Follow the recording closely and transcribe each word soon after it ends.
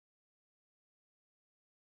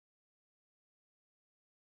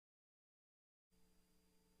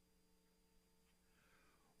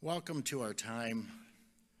Welcome to our time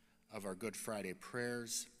of our Good Friday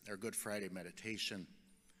prayers, our Good Friday meditation,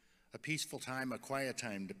 a peaceful time, a quiet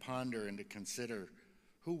time to ponder and to consider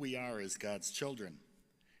who we are as God's children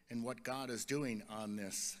and what God is doing on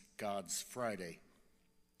this God's Friday.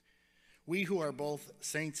 We who are both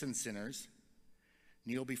saints and sinners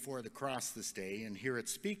kneel before the cross this day and hear it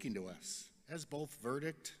speaking to us as both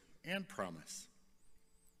verdict and promise.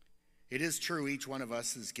 It is true each one of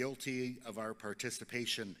us is guilty of our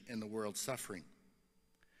participation in the world's suffering.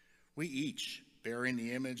 We each, bearing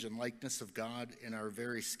the image and likeness of God in our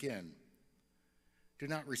very skin, do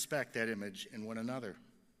not respect that image in one another.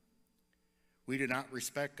 We do not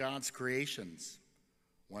respect God's creations,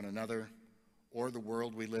 one another, or the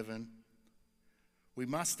world we live in. We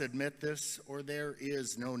must admit this, or there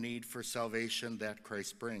is no need for salvation that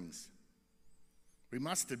Christ brings. We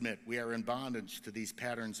must admit we are in bondage to these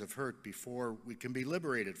patterns of hurt before we can be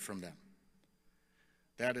liberated from them.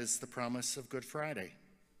 That is the promise of Good Friday.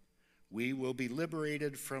 We will be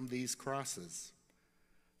liberated from these crosses,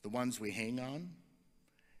 the ones we hang on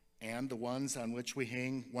and the ones on which we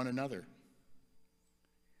hang one another.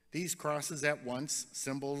 These crosses at once,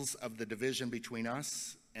 symbols of the division between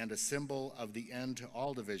us and a symbol of the end to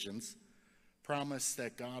all divisions, promise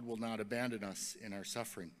that God will not abandon us in our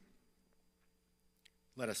suffering.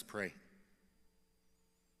 Let us pray.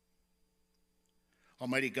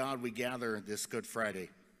 Almighty God, we gather this Good Friday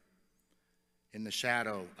in the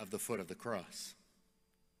shadow of the foot of the cross.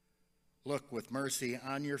 Look with mercy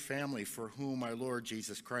on your family for whom our Lord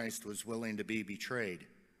Jesus Christ was willing to be betrayed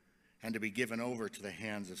and to be given over to the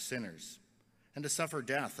hands of sinners and to suffer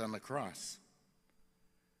death on the cross.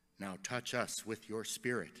 Now touch us with your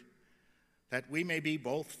Spirit, that we may be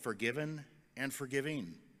both forgiven and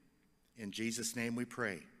forgiving. In Jesus' name we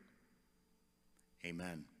pray.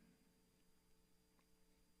 Amen.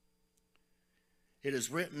 It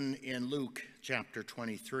is written in Luke chapter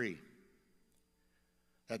 23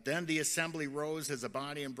 that then the assembly rose as a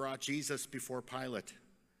body and brought Jesus before Pilate.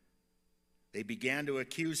 They began to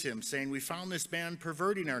accuse him, saying, "We found this man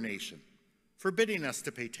perverting our nation, forbidding us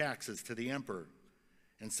to pay taxes to the emperor,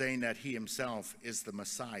 and saying that he himself is the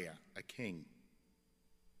Messiah, a king."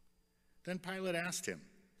 Then Pilate asked him,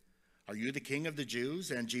 "Are you the king of the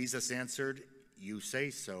Jews?" And Jesus answered, "You say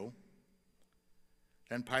so."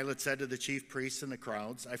 Then Pilate said to the chief priests and the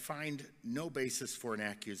crowds, "I find no basis for an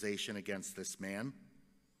accusation against this man."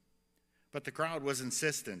 But the crowd was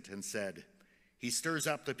insistent and said, "He stirs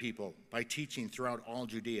up the people by teaching throughout all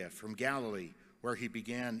Judea, from Galilee, where he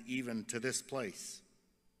began, even to this place."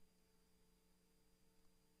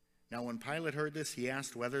 Now when Pilate heard this, he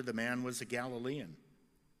asked whether the man was a Galilean.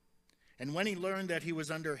 And when he learned that he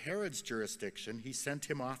was under Herod's jurisdiction, he sent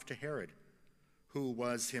him off to Herod, who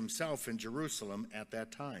was himself in Jerusalem at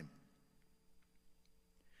that time.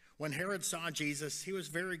 When Herod saw Jesus, he was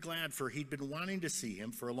very glad, for he'd been wanting to see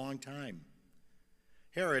him for a long time.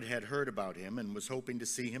 Herod had heard about him and was hoping to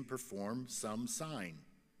see him perform some sign.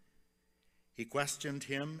 He questioned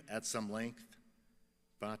him at some length,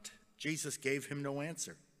 but Jesus gave him no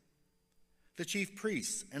answer. The chief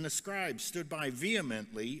priests and the scribes stood by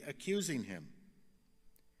vehemently accusing him.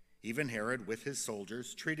 Even Herod, with his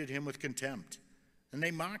soldiers, treated him with contempt, and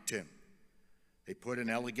they mocked him. They put an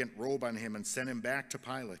elegant robe on him and sent him back to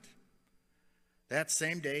Pilate. That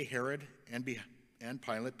same day, Herod and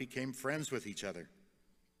Pilate became friends with each other.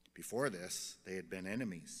 Before this, they had been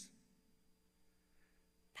enemies.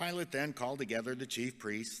 Pilate then called together the chief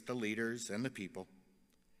priests, the leaders, and the people,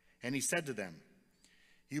 and he said to them,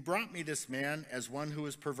 "You brought me this man as one who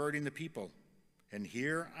is perverting the people, and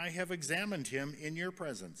here I have examined him in your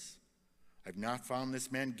presence. I've not found this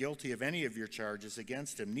man guilty of any of your charges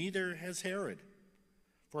against him, neither has Herod,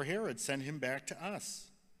 for Herod sent him back to us.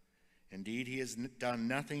 Indeed, he has done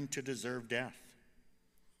nothing to deserve death.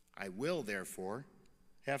 I will, therefore,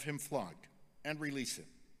 have him flogged and release him."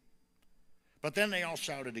 But then they all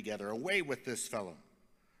shouted together, "Away with this fellow!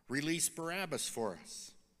 Release Barabbas for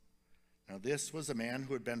us!" Now this was a man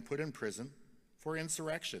who had been put in prison for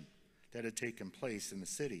insurrection that had taken place in the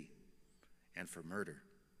city and for murder.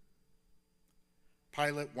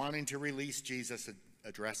 Pilate, wanting to release Jesus,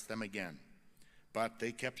 addressed them again, but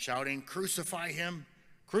they kept shouting, "Crucify him!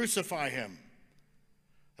 Crucify him!"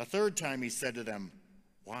 A third time he said to them,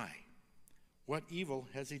 "Why? What evil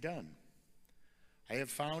has he done? I have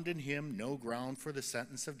found in him no ground for the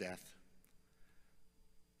sentence of death.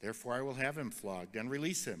 Therefore I will have him flogged and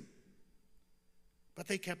release him." But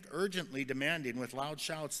they kept urgently demanding with loud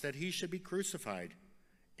shouts that he should be crucified,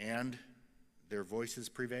 and their voices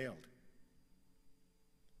prevailed.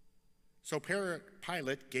 So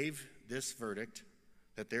Pilate gave this verdict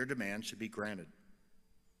that their demand should be granted.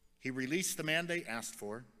 He released the man they asked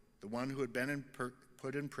for, the one who had been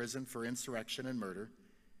put in prison for insurrection and murder,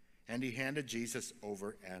 and he handed Jesus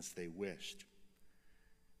over as they wished.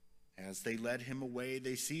 As they led him away,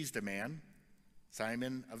 they seized a man,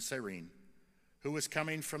 Simon of Cyrene, who was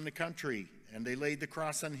coming from the country, and they laid the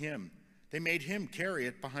cross on him. They made him carry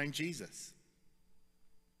it behind Jesus.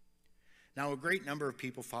 Now a great number of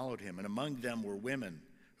people followed him, and among them were women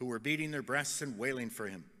who were beating their breasts and wailing for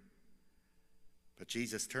him. But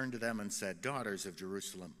Jesus turned to them and said, "Daughters of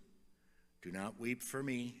Jerusalem, do not weep for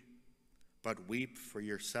me, but weep for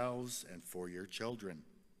yourselves and for your children.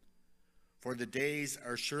 For the days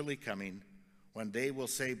are surely coming when they will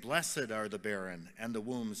say, 'Blessed are the barren and the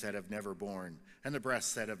wombs that have never borne, and the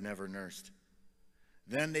breasts that have never nursed.'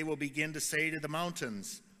 Then they will begin to say to the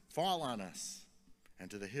mountains, 'Fall on us,' and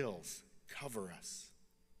to the hills, 'Cover us.'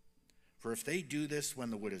 For if they do this when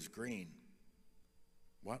the wood is green,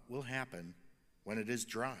 what will happen when it is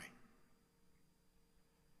dry?"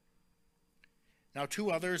 Now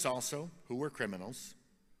 2 others also, who were criminals,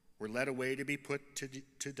 were led away to be put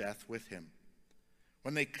to death with him.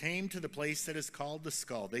 When they came to the place that is called the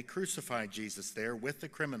Skull, they crucified Jesus there with the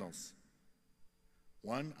criminals,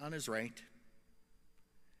 one on his right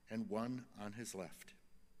and one on his left.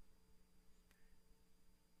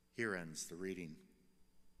 Here ends the reading.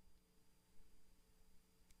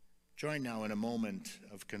 Join now in a moment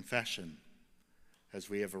of confession as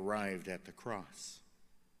we have arrived at the cross.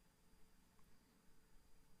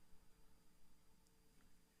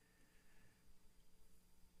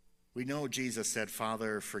 We know Jesus said,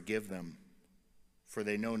 "Father, forgive them, for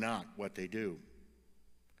they know not what they do."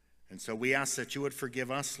 And so we ask that you would forgive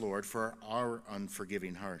us, Lord, for our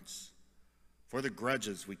unforgiving hearts, for the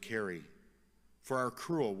grudges we carry, for our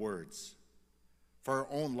cruel words, for our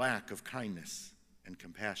own lack of kindness and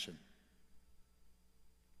compassion.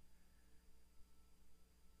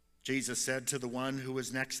 Jesus said to the one who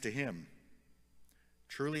was next to him,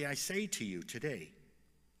 "Truly I say to you today,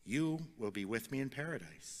 you will be with me in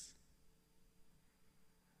paradise."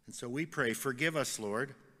 And so we pray, forgive us,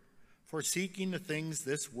 Lord, for seeking the things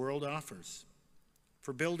this world offers,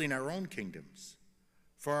 for building our own kingdoms,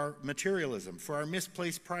 for our materialism, for our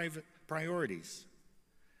misplaced private priorities,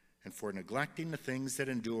 and for neglecting the things that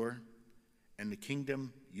endure and the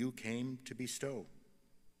kingdom you came to bestow.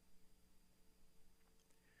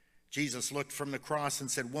 Jesus looked from the cross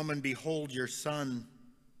and said, "Woman, behold your son,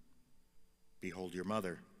 behold your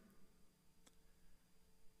mother."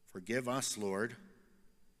 Forgive us, Lord,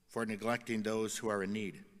 for neglecting those who are in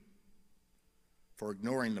need, for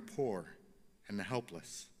ignoring the poor and the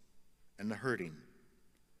helpless and the hurting,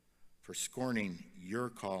 for scorning your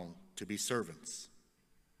call to be servants.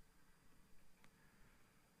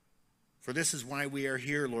 For this is why we are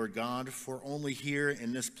here, Lord God, for only here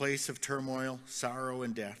in this place of turmoil, sorrow,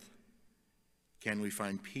 and death can we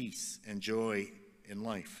find peace and joy in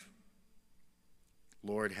life.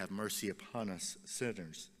 Lord, have mercy upon us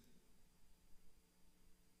sinners.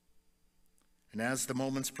 And as the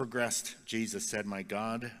moments progressed, Jesus said, my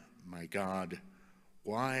God,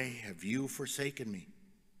 why have you forsaken me?"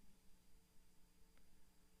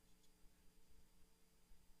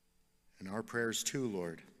 In our prayers too,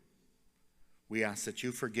 Lord, we ask that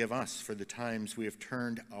you forgive us for the times we have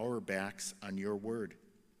turned our backs on your word,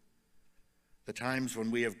 the times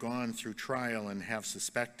when we have gone through trial and have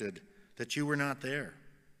suspected that you were not there,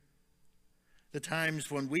 the times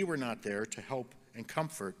when we were not there to help and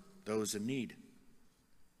comfort those in need.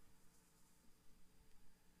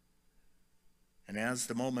 And as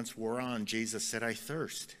the moments wore on, Jesus said, "I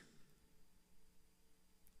thirst."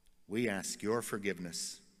 We ask your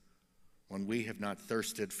forgiveness when we have not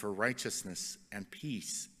thirsted for righteousness and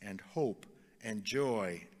peace and hope and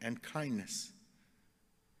joy and kindness,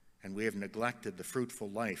 and we have neglected the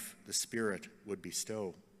fruitful life the Spirit would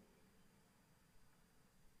bestow.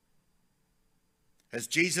 As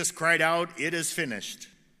Jesus cried out, "It is finished,"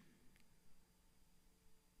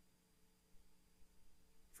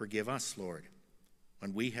 forgive us, Lord,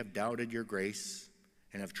 when we have doubted your grace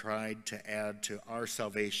and have tried to add to our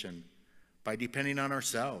salvation by depending on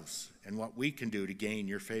ourselves and what we can do to gain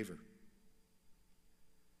your favor.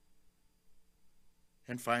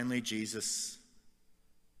 And finally, Jesus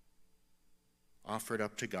offered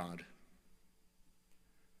up to God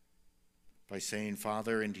by saying,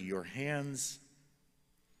 "Father, into your hands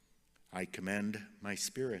I commend my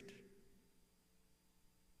spirit."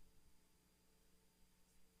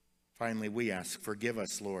 Finally, we ask, forgive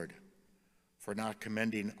us, Lord, for not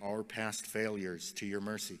commending our past failures to your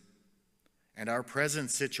mercy and our present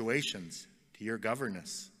situations to your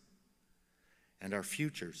governance and our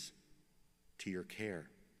futures to your care.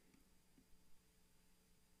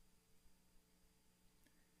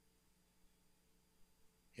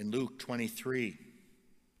 In Luke 23,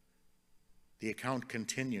 the account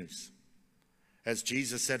continues. As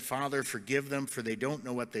Jesus said, "Father, forgive them, for they don't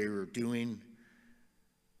know what they are doing."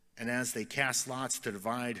 And as they cast lots to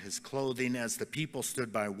divide his clothing, as the people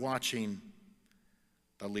stood by watching,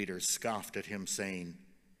 the leaders scoffed at him, saying,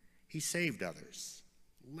 "He saved others.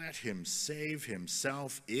 Let him save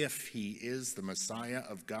himself if he is the Messiah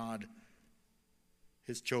of God,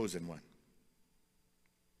 his chosen one."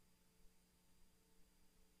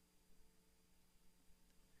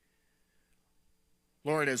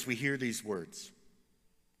 Lord, as we hear these words,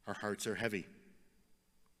 our hearts are heavy.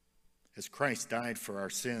 As Christ died for our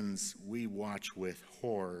sins, we watch with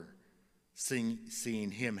horror,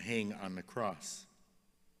 seeing him hang on the cross.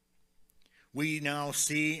 We now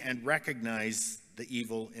see and recognize the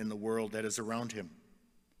evil in the world that is around him.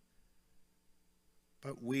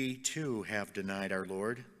 But we too have denied our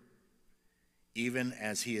Lord. Even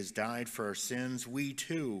as he has died for our sins, we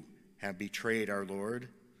too have betrayed our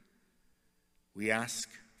Lord. We ask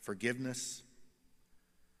forgiveness.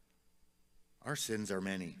 Our sins are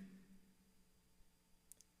many.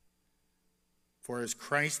 For as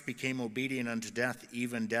Christ became obedient unto death,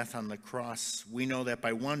 even death on the cross, we know that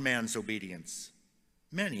by one man's obedience,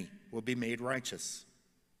 many will be made righteous.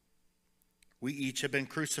 We each have been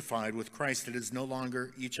crucified with Christ. It is no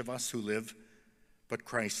longer each of us who live, but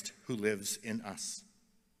Christ who lives in us.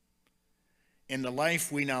 In the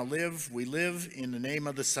life we now live, we live in the name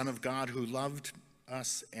of the Son of God who loved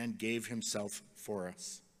us and gave himself for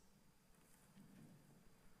us.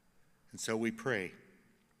 And so we pray.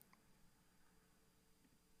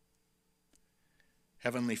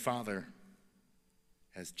 Heavenly Father,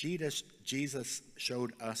 as Jesus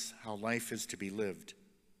showed us how life is to be lived,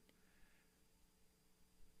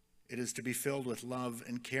 it is to be filled with love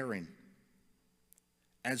and caring.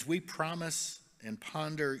 As we promise and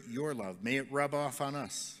ponder your love, may it rub off on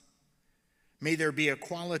us. May there be a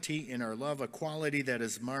quality in our love, a quality that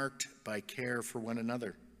is marked by care for one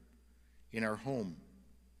another, in our home,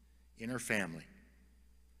 in our family,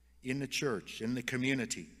 in the church, in the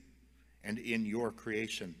community, and in your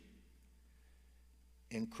creation.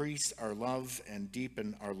 Increase our love and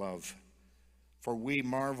deepen our love, for we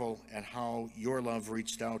marvel at how your love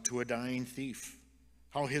reached out to a dying thief,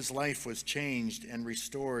 how his life was changed and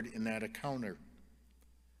restored in that encounter.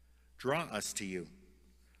 Draw us to you.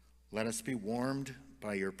 Let us be warmed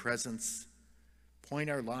by your presence. Point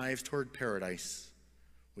our lives toward paradise.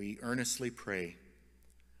 We earnestly pray.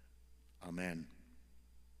 Amen.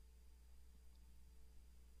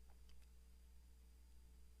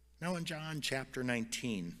 Now in John chapter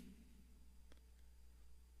 19,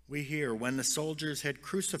 we hear when the soldiers had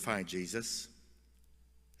crucified Jesus,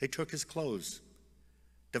 they took his clothes,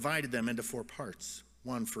 divided them into 4 parts,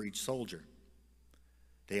 one for each soldier.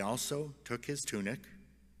 They also took his tunic,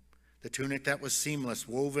 the tunic that was seamless,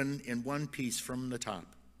 woven in one piece from the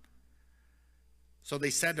top. So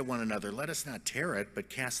they said to one another, "Let us not tear it, but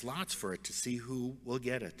cast lots for it to see who will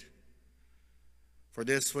get it." For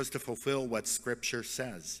this was to fulfill what Scripture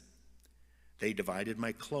says. They divided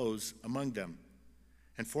my clothes among them,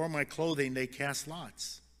 and for my clothing they cast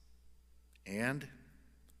lots. And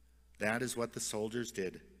that is what the soldiers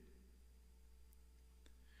did.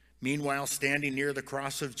 Meanwhile, standing near the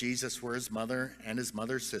cross of Jesus were his mother and his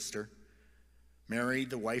mother's sister, Mary,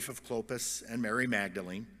 the wife of Clopas, and Mary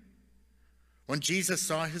Magdalene. When Jesus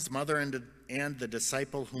saw his mother and the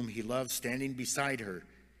disciple whom he loved standing beside her,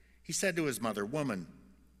 he said to his mother, "Woman,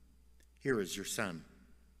 here is your son."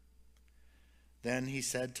 Then he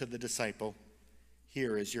said to the disciple,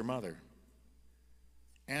 "Here is your mother."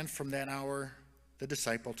 And from that hour, the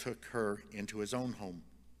disciple took her into his own home.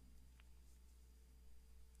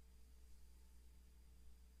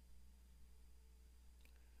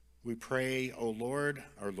 We pray, O Lord,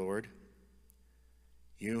 our Lord,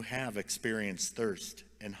 you have experienced thirst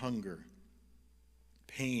and hunger,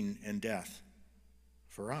 pain and death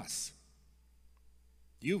for us.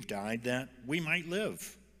 You've died that we might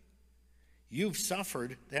live. You've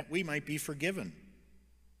suffered that we might be forgiven.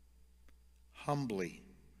 Humbly,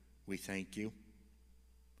 we thank you.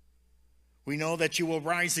 We know that you will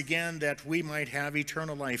rise again that we might have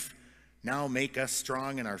eternal life. Now make us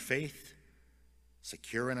strong in our faith,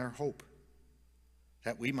 secure in our hope,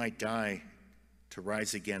 that we might die to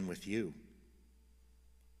rise again with you.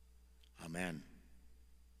 Amen.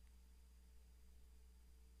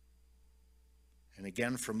 And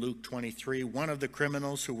again from Luke 23, one of the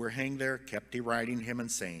criminals who were hanged there kept deriding him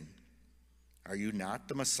and saying, "Are you not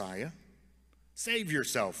the Messiah? Save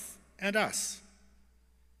yourself and us."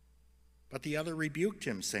 But the other rebuked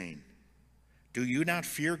him, saying, "Do you not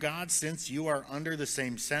fear God, since you are under the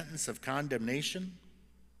same sentence of condemnation?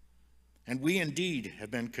 And we indeed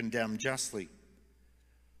have been condemned justly,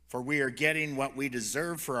 for we are getting what we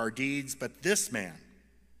deserve for our deeds, but this man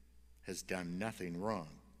has done nothing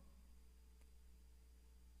wrong."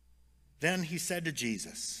 Then he said to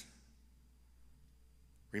Jesus,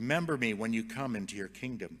 "Remember me when you come into your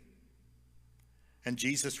kingdom." And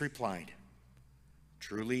Jesus replied,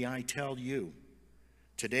 "Truly I tell you,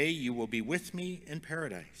 today you will be with me in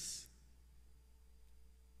paradise."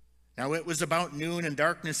 Now it was about noon, and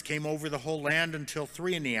darkness came over the whole land until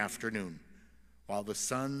 3 p.m, while the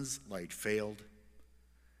sun's light failed,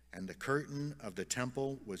 and the curtain of the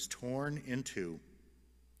temple was torn in two.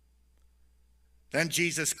 Then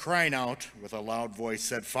Jesus, crying out with a loud voice,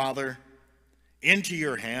 said, "Father, into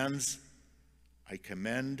your hands I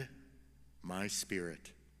commend my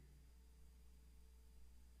spirit."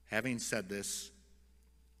 Having said this,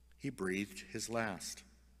 he breathed his last.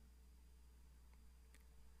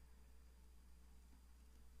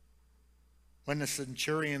 When the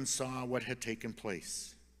centurion saw what had taken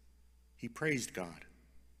place, he praised God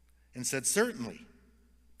and said, "Certainly,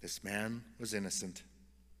 this man was innocent."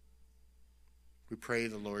 We pray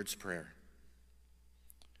the Lord's Prayer.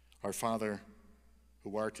 Our Father,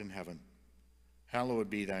 who art in heaven, hallowed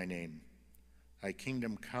be thy name. Thy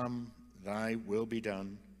kingdom come, thy will be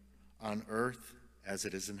done, on earth as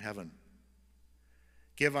it is in heaven.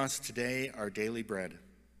 Give us today our daily bread,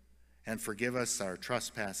 and forgive us our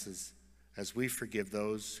trespasses, as we forgive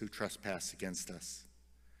those who trespass against us.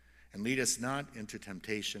 And lead us not into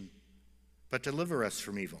temptation, but deliver us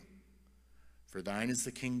from evil. For thine is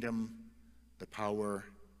the kingdom, the power,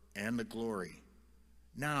 and the glory,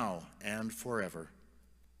 now and forever.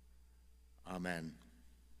 Amen.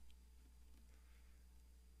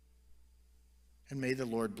 And may the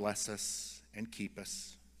Lord bless us and keep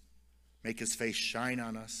us, make his face shine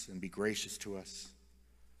on us and be gracious to us.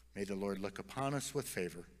 May the Lord look upon us with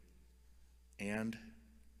favor and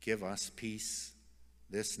give us peace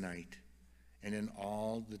this night and in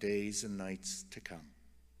all the days and nights to come.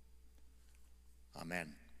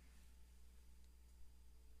 Amen.